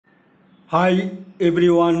Hi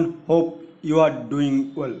everyone, hope you are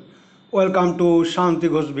doing well. Welcome to Shanti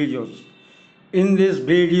Ghosh videos. In this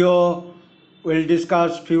video, we'll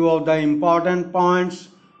discuss few of the important points,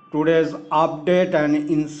 today's update and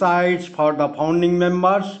insights for the founding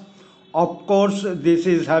members. Of course, this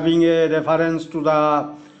is having a reference to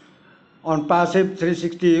the on passive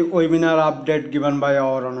 360 webinar update given by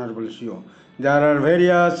our honorable CEO. There are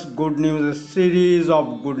various good news, a series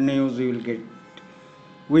of good news you will get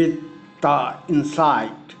with the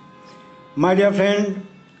insight. My dear friend,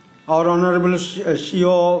 our honorable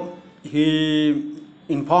CEO, he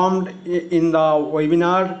informed in the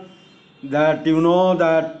webinar that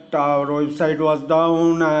that our website was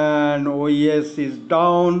down and OES is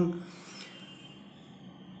down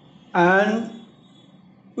and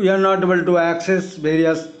we are not able to access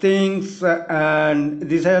various things, and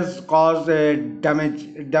this has caused a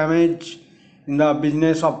damage in the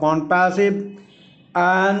business of passive,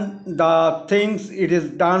 and the things it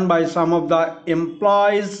is done by some of the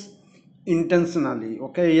employees intentionally.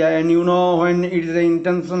 Okay, yeah, and when it is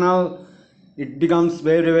intentional, it becomes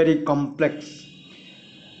very complex.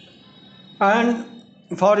 And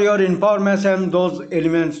for your information, those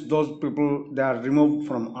elements, those people, they are removed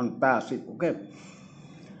from passive. Okay,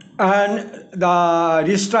 and the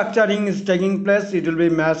restructuring is taking place. It will be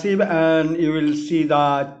massive and you will see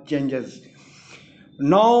the changes.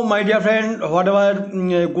 Now, my dear friend, whatever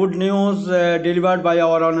good news delivered by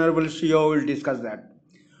our honorable CEO, will discuss that.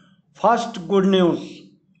 First good news,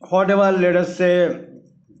 whatever, let us say,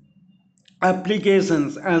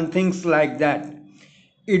 applications and things like that,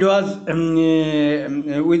 it was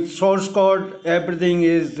with source code, everything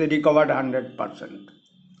is recovered 100%.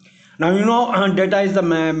 Now, data is the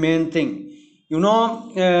main thing.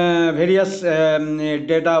 Various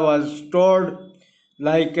data was stored,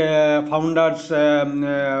 like founders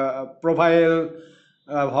profile,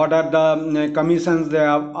 what are the commissions they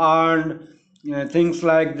have earned, things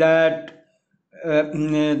like that.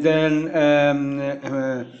 Then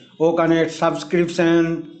OConnect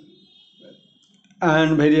subscription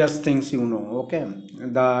and various things, okay,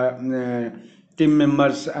 the team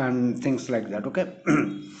members and things like that. Okay.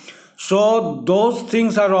 So those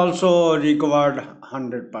things are also recovered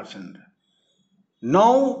 100%.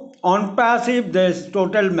 Now on passive, there's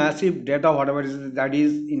total massive data, whatever is that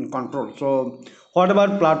is in control. So whatever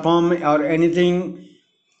platform or anything,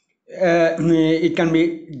 it can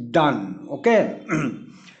be done. Okay.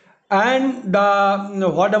 And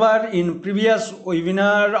whatever in previous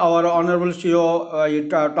webinar, our honorable CEO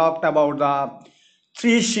talked about the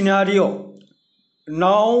three scenario.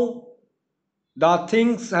 Now the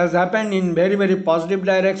things has happened in very positive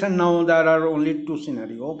direction. Now there are only two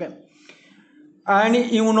scenario. Okay, and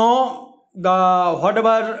the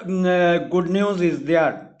whatever good news is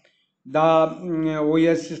there, the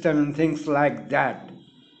OS system and things like that.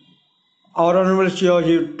 Our honorable CEO,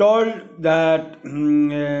 he told that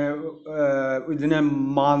within a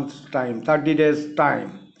month's time, 30 days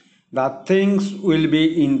time, the things will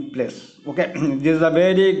be in place. Okay, this is a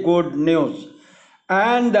very good news.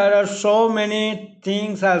 And there are so many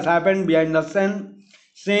things has happened behind the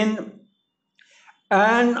scene,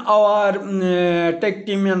 and our tech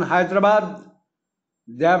team in Hyderabad,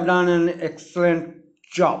 they have done an excellent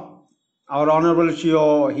job. Our honorable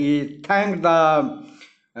CEO, he thanked the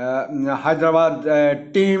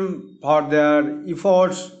Hyderabad team for their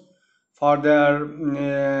efforts, for their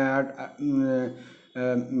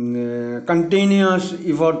continuous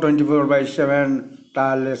effort 24/7.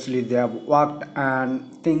 Tirelessly they have worked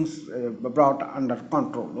and things brought under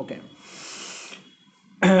control. Okay.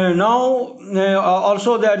 Now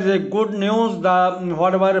also there is a good news, the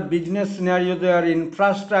whatever business scenario, their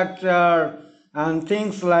infrastructure and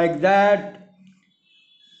things like that,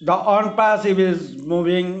 the on passive is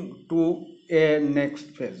moving to a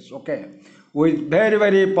next phase. Okay, with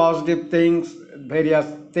very positive things, various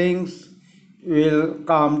things will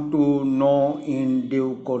come to know in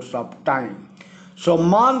due course of time. So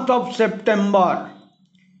month of September,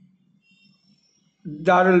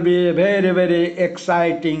 there will be very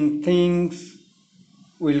exciting things.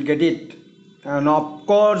 We'll get it, and of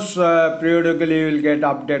course periodically we'll get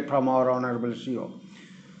update from our honorable CEO.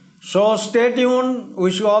 So stay tuned.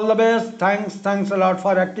 Wish you all the best. Thanks a lot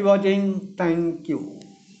for active watching. Thank you.